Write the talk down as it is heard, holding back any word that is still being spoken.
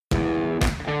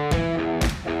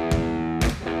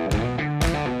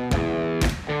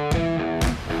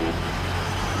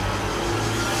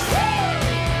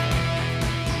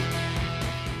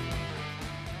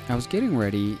was getting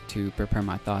ready to prepare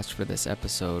my thoughts for this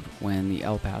episode when the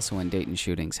El Paso and Dayton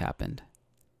shootings happened.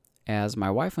 As my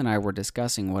wife and I were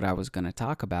discussing what I was going to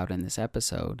talk about in this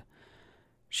episode,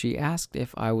 she asked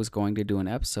if I was going to do an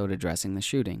episode addressing the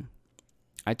shooting.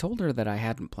 I told her that I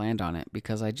hadn't planned on it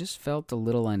because I just felt a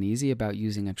little uneasy about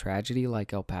using a tragedy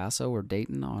like El Paso or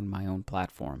Dayton on my own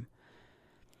platform.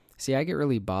 See, I get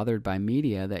really bothered by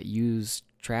media that use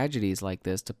tragedies like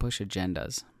this to push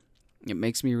agendas. It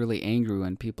makes me really angry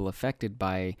when people affected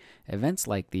by events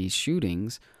like these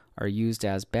shootings are used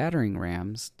as battering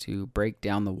rams to break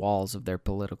down the walls of their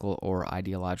political or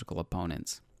ideological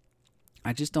opponents.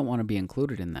 I just don't want to be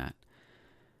included in that.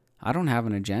 I don't have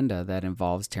an agenda that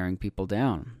involves tearing people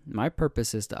down. My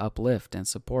purpose is to uplift and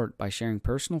support by sharing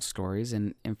personal stories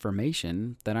and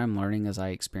information that I'm learning as I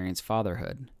experience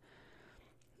fatherhood.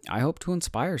 I hope to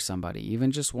inspire somebody,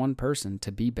 even just one person,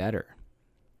 to be better.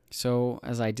 So,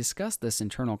 as I discussed this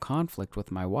internal conflict with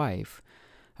my wife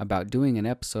about doing an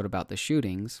episode about the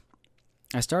shootings,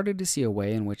 I started to see a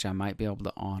way in which I might be able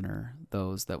to honor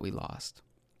those that we lost.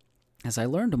 As I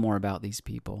learned more about these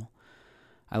people,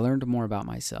 I learned more about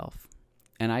myself.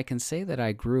 And I can say that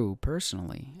I grew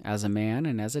personally as a man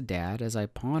and as a dad as I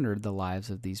pondered the lives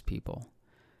of these people.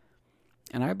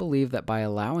 And I believe that by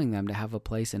allowing them to have a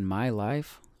place in my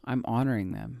life, I'm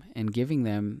honoring them and giving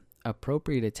them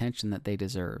appropriate attention that they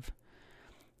deserve.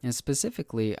 And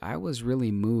specifically, I was really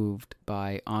moved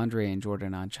by Andre and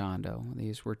Jordan Anchondo.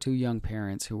 These were two young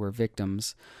parents who were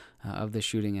victims of the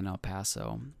shooting in El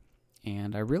Paso.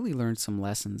 And I really learned some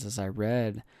lessons as I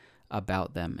read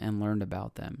about them and learned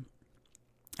about them.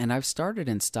 And I've started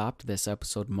and stopped this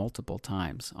episode multiple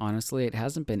times. Honestly, it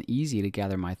hasn't been easy to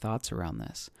gather my thoughts around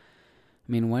this.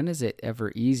 I mean, when is it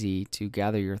ever easy to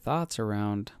gather your thoughts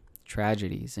around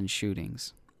tragedies and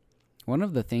shootings? One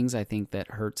of the things I think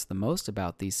that hurts the most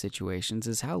about these situations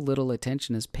is how little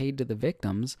attention is paid to the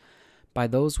victims by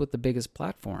those with the biggest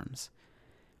platforms.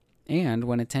 And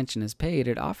when attention is paid,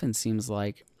 it often seems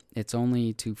like it's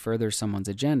only to further someone's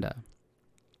agenda.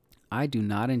 I do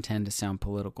not intend to sound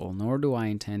political, nor do I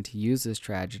intend to use this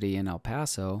tragedy in El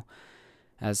Paso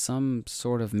as some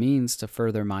sort of means to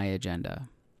further my agenda.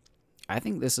 I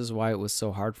think this is why it was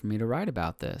so hard for me to write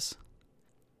about this.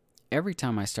 Every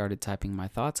time I started typing my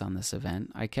thoughts on this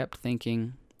event, I kept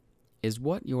thinking, is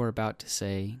what you're about to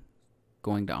say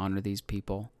going to honor these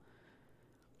people?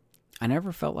 I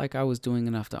never felt like I was doing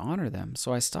enough to honor them,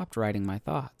 so I stopped writing my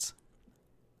thoughts.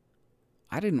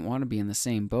 I didn't want to be in the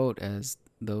same boat as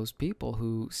those people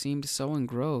who seemed so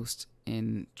engrossed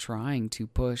in trying to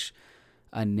push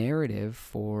a narrative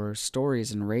for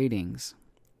stories and ratings,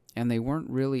 and they weren't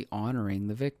really honoring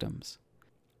the victims.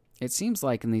 It seems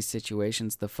like in these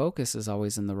situations, the focus is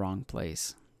always in the wrong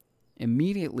place.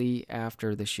 Immediately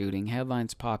after the shooting,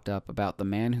 headlines popped up about the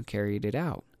man who carried it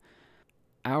out.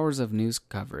 Hours of news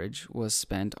coverage was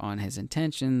spent on his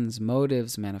intentions,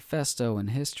 motives, manifesto, and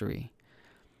history.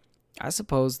 I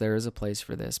suppose there is a place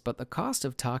for this, but the cost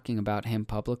of talking about him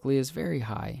publicly is very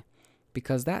high,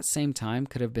 because that same time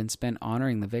could have been spent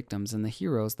honoring the victims and the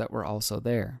heroes that were also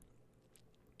there.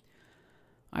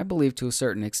 I believe to a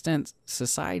certain extent,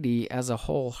 society as a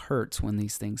whole hurts when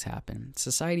these things happen.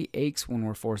 Society aches when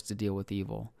we're forced to deal with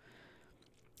evil.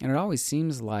 And it always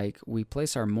seems like we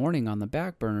place our mourning on the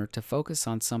back burner to focus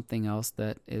on something else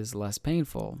that is less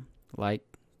painful, like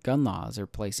gun laws or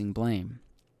placing blame.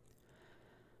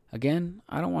 Again,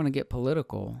 I don't want to get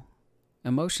political.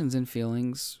 Emotions and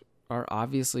feelings are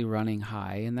obviously running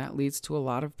high, and that leads to a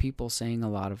lot of people saying a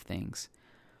lot of things.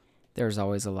 There's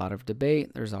always a lot of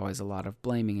debate. There's always a lot of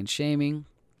blaming and shaming.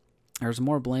 There's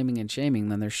more blaming and shaming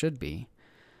than there should be.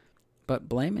 But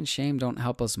blame and shame don't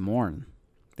help us mourn.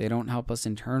 They don't help us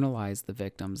internalize the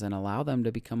victims and allow them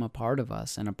to become a part of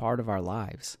us and a part of our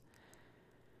lives.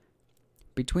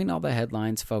 Between all the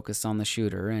headlines focused on the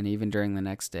shooter, and even during the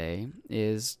next day,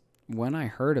 is when I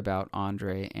heard about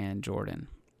Andre and Jordan.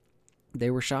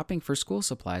 They were shopping for school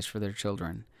supplies for their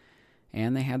children,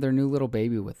 and they had their new little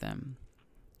baby with them.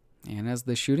 And as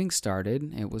the shooting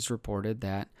started, it was reported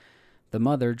that the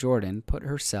mother, Jordan, put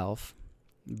herself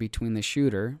between the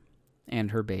shooter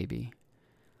and her baby.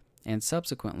 And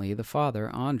subsequently, the father,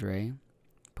 Andre,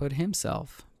 put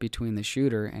himself between the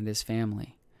shooter and his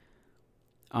family.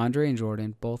 Andre and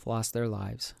Jordan both lost their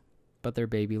lives, but their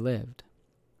baby lived.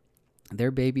 Their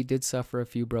baby did suffer a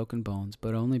few broken bones,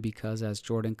 but only because as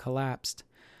Jordan collapsed,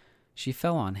 she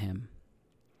fell on him.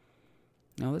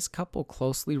 Now, this couple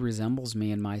closely resembles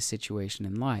me in my situation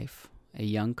in life, a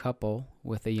young couple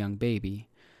with a young baby.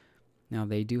 Now,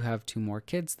 they do have 2 more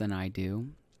kids than I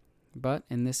do, but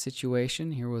in this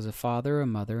situation, here was a father, a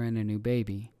mother, and a new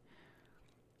baby.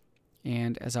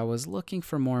 And as I was looking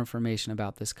for more information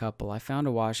about this couple, I found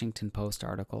a Washington Post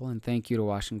article, and thank you to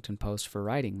Washington Post for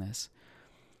writing this.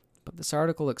 But this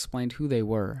article explained who they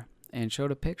were and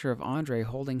showed a picture of Andre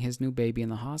holding his new baby in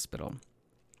the hospital.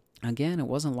 Again, it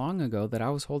wasn't long ago that I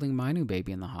was holding my new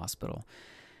baby in the hospital.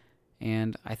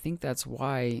 And I think that's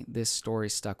why this story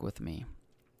stuck with me.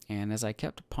 And as I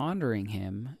kept pondering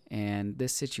him and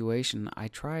this situation, I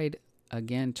tried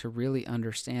again to really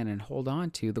understand and hold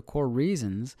on to the core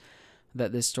reasons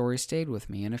that this story stayed with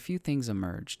me, and a few things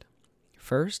emerged.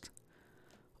 First,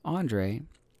 Andre,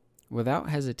 without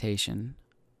hesitation,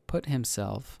 put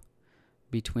himself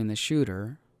between the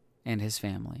shooter and his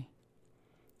family.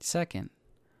 Second,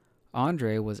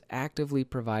 Andre was actively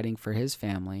providing for his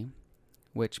family,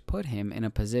 which put him in a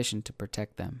position to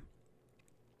protect them.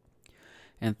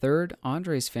 And third,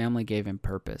 Andre's family gave him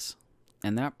purpose,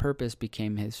 and that purpose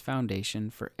became his foundation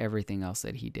for everything else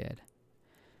that he did.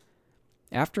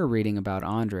 After reading about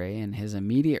Andre and his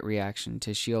immediate reaction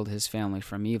to shield his family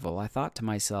from evil, I thought to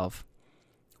myself,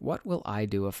 what will I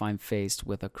do if I'm faced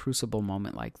with a crucible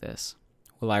moment like this?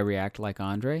 Will I react like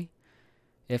Andre?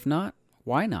 If not,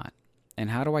 why not? And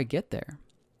how do I get there?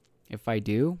 If I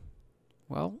do,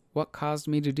 well, what caused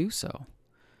me to do so?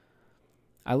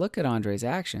 I look at Andre's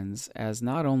actions as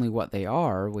not only what they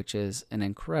are, which is an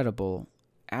incredible,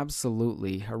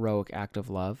 absolutely heroic act of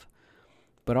love,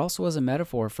 but also as a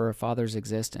metaphor for a father's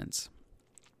existence.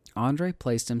 Andre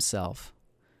placed himself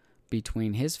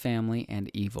between his family and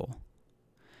evil.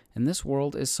 And this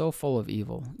world is so full of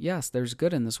evil. Yes, there's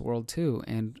good in this world too,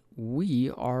 and we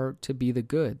are to be the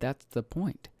good. That's the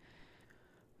point.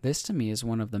 This to me is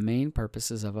one of the main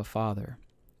purposes of a father,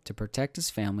 to protect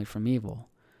his family from evil.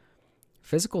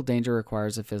 Physical danger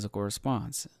requires a physical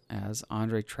response, as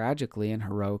Andre tragically and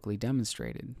heroically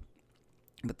demonstrated.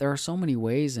 But there are so many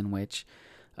ways in which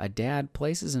a dad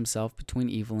places himself between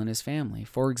evil and his family.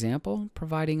 For example,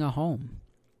 providing a home.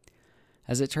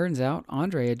 As it turns out,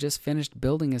 Andre had just finished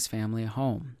building his family a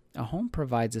home. A home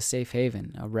provides a safe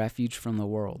haven, a refuge from the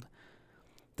world.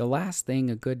 The last thing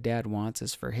a good dad wants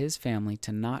is for his family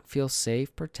to not feel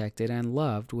safe, protected, and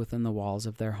loved within the walls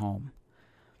of their home.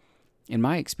 In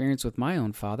my experience with my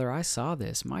own father, I saw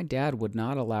this. My dad would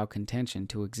not allow contention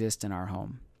to exist in our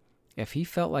home. If he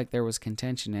felt like there was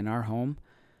contention in our home,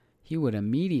 he would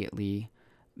immediately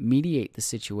mediate the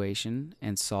situation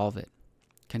and solve it.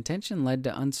 Contention led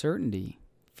to uncertainty,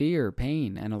 fear,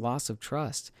 pain, and a loss of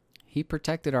trust. He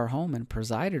protected our home and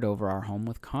presided over our home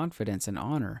with confidence and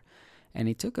honor, and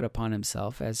he took it upon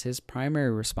himself as his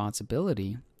primary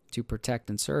responsibility to protect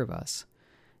and serve us.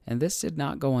 And this did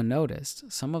not go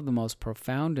unnoticed. Some of the most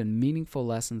profound and meaningful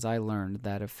lessons I learned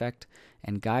that affect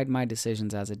and guide my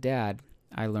decisions as a dad,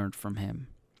 I learned from him.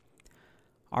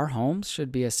 Our homes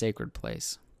should be a sacred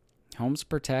place. Homes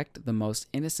protect the most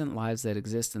innocent lives that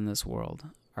exist in this world,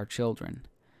 our children.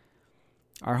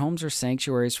 Our homes are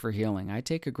sanctuaries for healing. I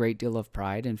take a great deal of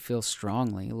pride and feel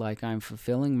strongly like I'm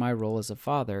fulfilling my role as a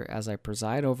father as I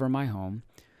preside over my home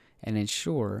and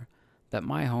ensure that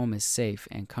my home is safe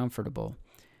and comfortable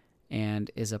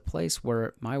and is a place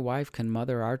where my wife can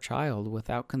mother our child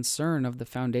without concern of the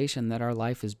foundation that our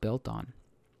life is built on.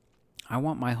 I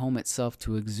want my home itself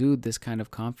to exude this kind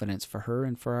of confidence for her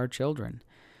and for our children.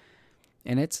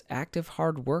 And it's active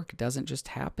hard work. It doesn't just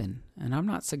happen. And I'm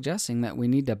not suggesting that we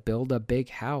need to build a big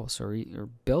house or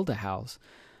build a house.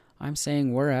 I'm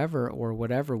saying wherever or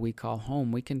whatever we call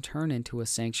home, we can turn into a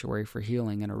sanctuary for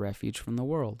healing and a refuge from the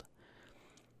world.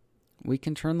 We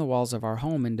can turn the walls of our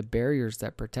home into barriers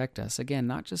that protect us, again,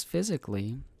 not just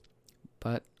physically,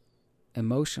 but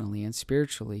emotionally and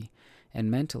spiritually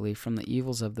and mentally from the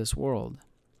evils of this world.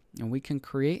 And we can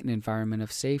create an environment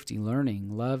of safety,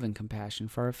 learning, love, and compassion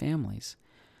for our families.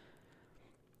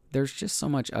 There's just so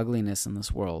much ugliness in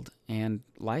this world, and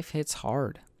life hits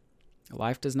hard.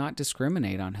 Life does not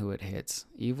discriminate on who it hits.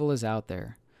 Evil is out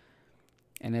there.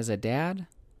 And as a dad,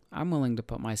 I'm willing to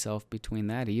put myself between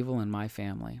that evil and my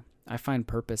family. I find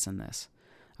purpose in this.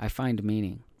 I find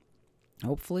meaning.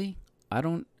 Hopefully, I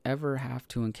don't ever have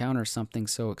to encounter something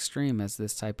so extreme as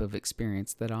this type of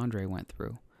experience that Andre went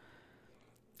through.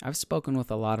 I've spoken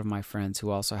with a lot of my friends who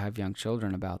also have young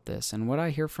children about this, and what I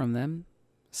hear from them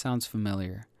sounds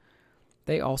familiar.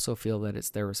 They also feel that it's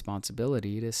their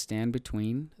responsibility to stand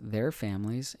between their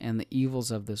families and the evils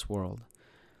of this world.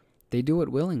 They do it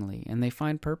willingly, and they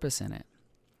find purpose in it.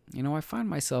 I find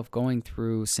myself going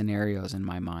through scenarios in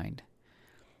my mind.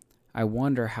 I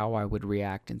wonder how I would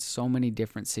react in so many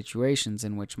different situations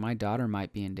in which my daughter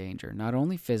might be in danger, not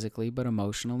only physically, but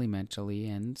emotionally, mentally,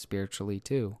 and spiritually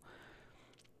too.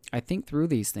 I think through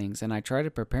these things, and I try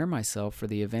to prepare myself for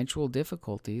the eventual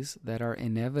difficulties that are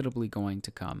inevitably going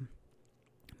to come.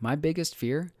 My biggest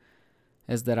fear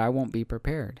is that I won't be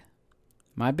prepared.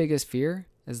 My biggest fear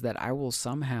is that I will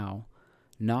somehow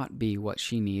not be what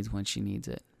she needs when she needs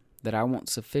it, that I won't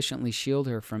sufficiently shield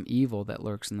her from evil that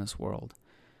lurks in this world.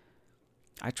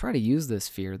 I try to use this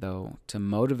fear, though, to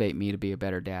motivate me to be a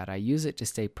better dad. I use it to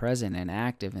stay present and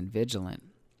active and vigilant.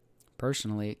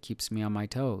 Personally, it keeps me on my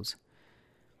toes.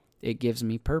 It gives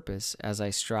me purpose as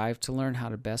I strive to learn how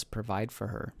to best provide for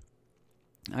her.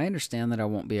 I understand that I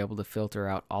won't be able to filter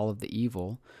out all of the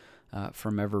evil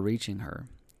from ever reaching her.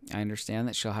 I understand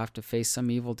that she'll have to face some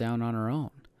evil down on her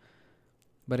own.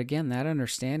 But again, that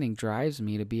understanding drives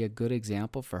me to be a good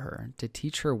example for her, to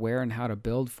teach her where and how to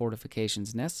build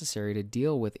fortifications necessary to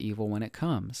deal with evil when it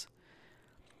comes.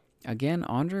 Again,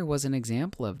 Andre was an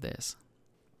example of this.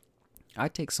 I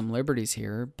take some liberties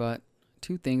here, but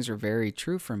two things are very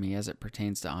true for me as it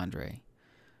pertains to Andre.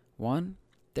 One,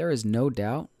 there is no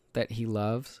doubt that he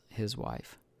loves his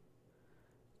wife.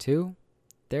 Two,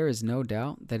 there is no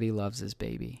doubt that he loves his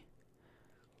baby.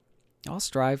 I'll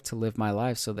strive to live my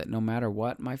life so that no matter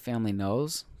what, my family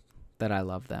knows that I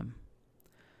love them.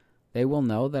 They will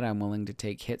know that I'm willing to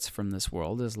take hits from this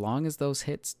world as long as those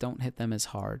hits don't hit them as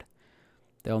hard.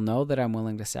 They'll know that I'm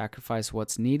willing to sacrifice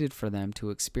what's needed for them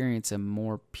to experience a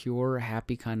more pure,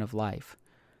 happy kind of life.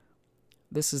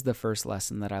 This is the first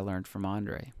lesson that I learned from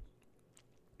Andre.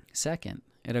 Second,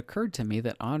 it occurred to me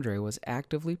that Andre was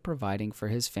actively providing for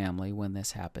his family when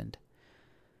this happened.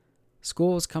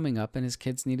 School was coming up and his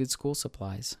kids needed school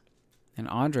supplies, and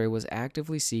Andre was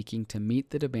actively seeking to meet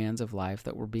the demands of life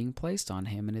that were being placed on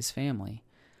him and his family.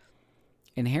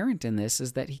 Inherent in this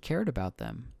is that he cared about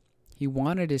them. He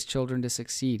wanted his children to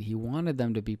succeed. He wanted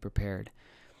them to be prepared.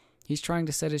 He's trying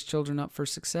to set his children up for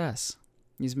success.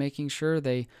 He's making sure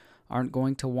they aren't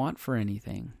going to want for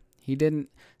anything. He didn't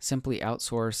simply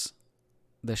outsource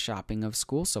the shopping of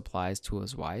school supplies to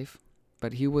his wife,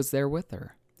 but he was there with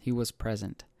her. He was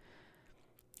present.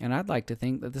 And I'd like to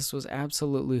think that this was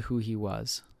absolutely who he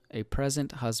was, a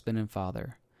present husband and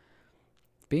father.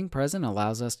 Being present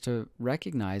allows us to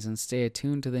recognize and stay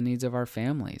attuned to the needs of our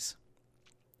families.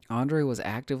 Andre was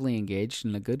actively engaged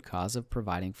in the good cause of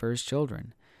providing for his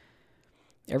children.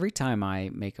 Every time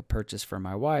I make a purchase for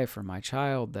my wife or my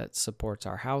child that supports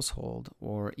our household,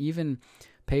 or even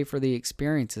pay for the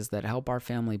experiences that help our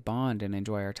family bond and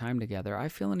enjoy our time together, I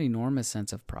feel an enormous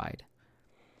sense of pride.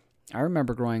 I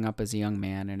remember growing up as a young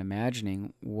man and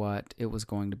imagining what it was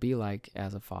going to be like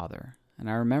as a father. And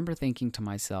I remember thinking to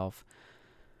myself,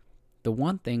 the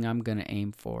one thing I'm going to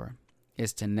aim for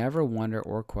is to never wonder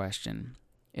or question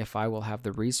if I will have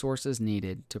the resources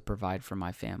needed to provide for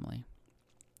my family.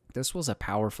 This was a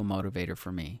powerful motivator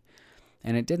for me.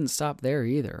 And it didn't stop there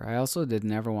either. I also did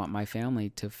never want my family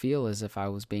to feel as if I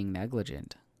was being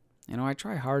negligent. I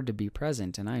try hard to be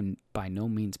present, and I'm by no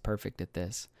means perfect at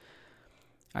this.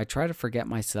 I try to forget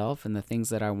myself and the things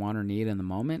that I want or need in the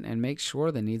moment and make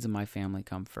sure the needs of my family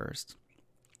come first.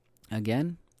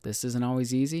 Again, this isn't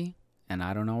always easy, and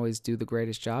I don't always do the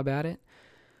greatest job at it.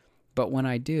 But when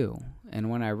I do, and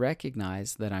when I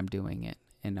recognize that I'm doing it,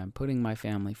 and I'm putting my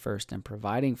family first and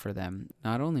providing for them,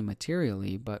 not only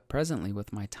materially, but presently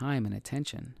with my time and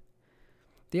attention.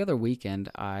 The other weekend,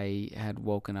 I had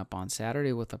woken up on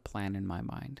Saturday with a plan in my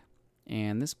mind.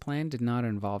 And this plan did not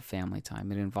involve family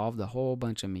time. It involved a whole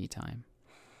bunch of me time.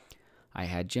 I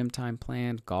had gym time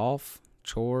planned, golf,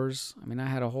 chores. I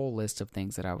had a whole list of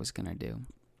things that I was going to do.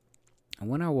 And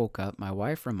when I woke up, my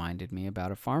wife reminded me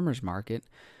about a farmer's market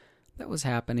that was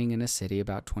happening in a city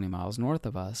about 20 miles north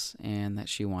of us, and that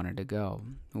she wanted to go.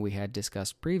 We had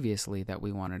discussed previously that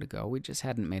we wanted to go. We just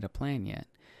hadn't made a plan yet.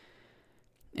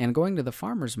 And going to the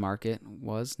farmer's market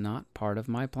was not part of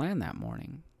my plan that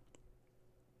morning.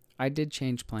 I did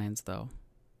change plans, though,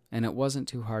 and it wasn't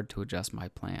too hard to adjust my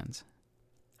plans.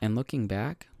 And looking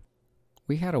back,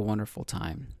 we had a wonderful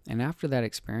time. And after that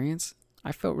experience,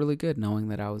 I felt really good knowing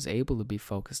that I was able to be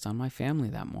focused on my family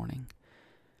that morning.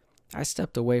 I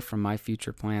stepped away from my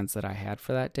future plans that I had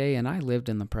for that day, and I lived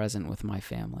in the present with my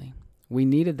family. We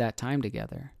needed that time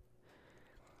together.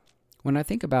 When I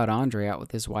think about Andre out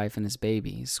with his wife and his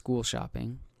baby, school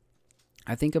shopping,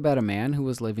 I think about a man who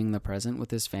was living the present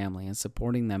with his family and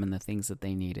supporting them in the things that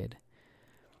they needed.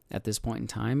 At this point in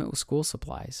time, it was school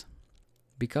supplies.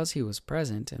 Because he was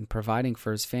present and providing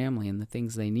for his family and the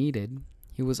things they needed,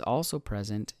 he was also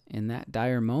present in that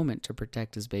dire moment to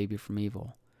protect his baby from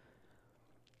evil.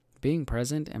 Being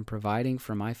present and providing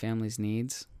for my family's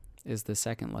needs is the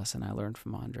second lesson I learned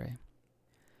from Andre.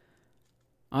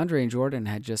 Andre and Jordan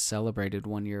had just celebrated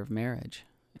 1 year of marriage.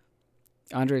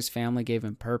 Andre's family gave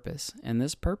him purpose, and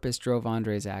this purpose drove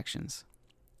Andre's actions.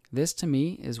 This, to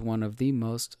me, is one of the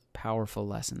most powerful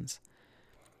lessons.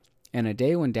 In a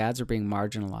day when dads are being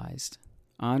marginalized,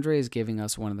 Andre is giving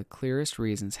us one of the clearest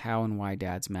reasons how and why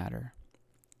dads matter.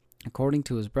 According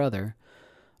to his brother,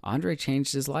 Andre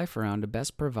changed his life around to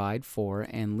best provide for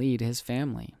and lead his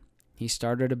family. He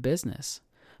started a business,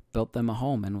 built them a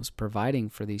home, and was providing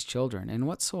for these children. And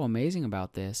what's so amazing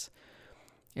about this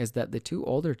is that the two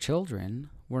older children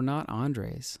were not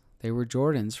Andre's. They were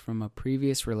Jordan's from a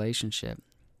previous relationship.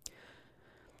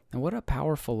 And what a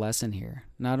powerful lesson here.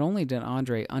 Not only did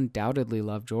Andre undoubtedly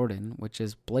love Jordan, which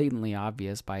is blatantly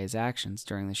obvious by his actions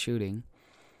during the shooting,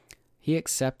 he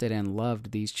accepted and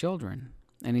loved these children.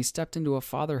 And he stepped into a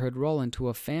fatherhood role, into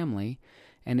a family,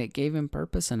 and it gave him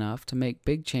purpose enough to make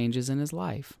big changes in his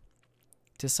life.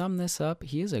 To sum this up,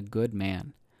 he is a good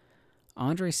man.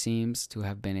 Andre seems to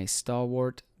have been a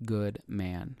stalwart, good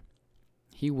man.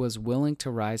 He was willing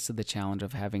to rise to the challenge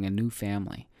of having a new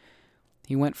family.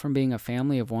 He went from being a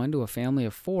family of one to a family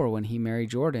of four when he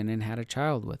married Jordan and had a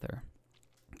child with her.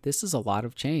 This is a lot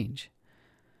of change.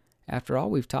 After all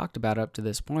we've talked about up to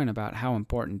this point about how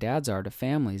important dads are to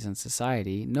families and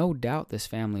society, no doubt this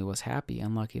family was happy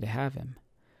and lucky to have him.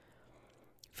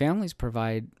 Families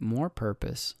provide more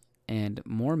purpose and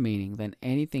more meaning than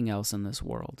anything else in this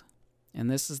world. And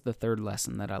this is the third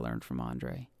lesson that I learned from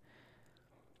Andre.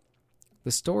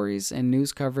 The stories and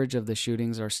news coverage of the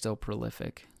shootings are still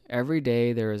prolific. Every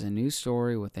day there is a new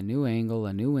story with a new angle,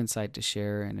 a new insight to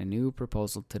share, and a new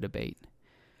proposal to debate.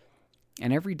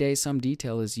 And every day some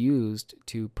detail is used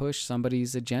to push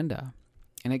somebody's agenda.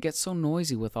 And it gets so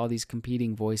noisy with all these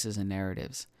competing voices and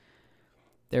narratives.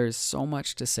 There is so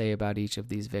much to say about each of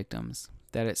these victims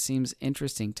that it seems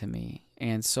interesting to me,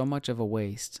 and so much of a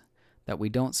waste that we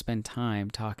don't spend time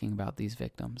talking about these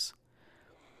victims.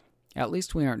 At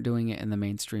least we aren't doing it in the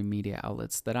mainstream media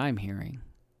outlets that I'm hearing.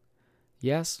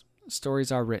 Yes,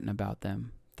 stories are written about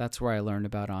them. That's where I learned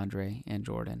about Andre and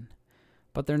Jordan.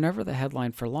 But they're never the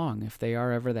headline for long, if they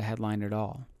are ever the headline at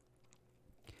all.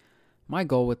 My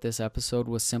goal with this episode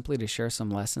was simply to share some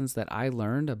lessons that I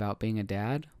learned about being a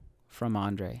dad from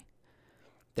Andre.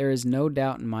 There is no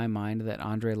doubt in my mind that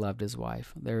Andre loved his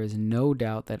wife. There is no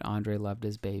doubt that Andre loved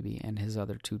his baby and his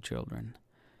other two children.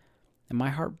 And my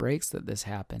heart breaks that this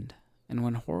happened. And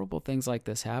when horrible things like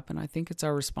this happen, I think it's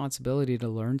our responsibility to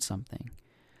learn something.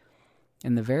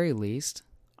 In the very least,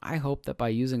 I hope that by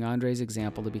using Andre's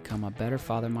example to become a better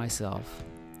father myself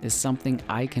is something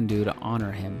I can do to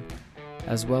honor him,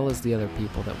 as well as the other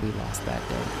people that we lost that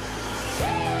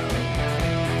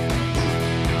day.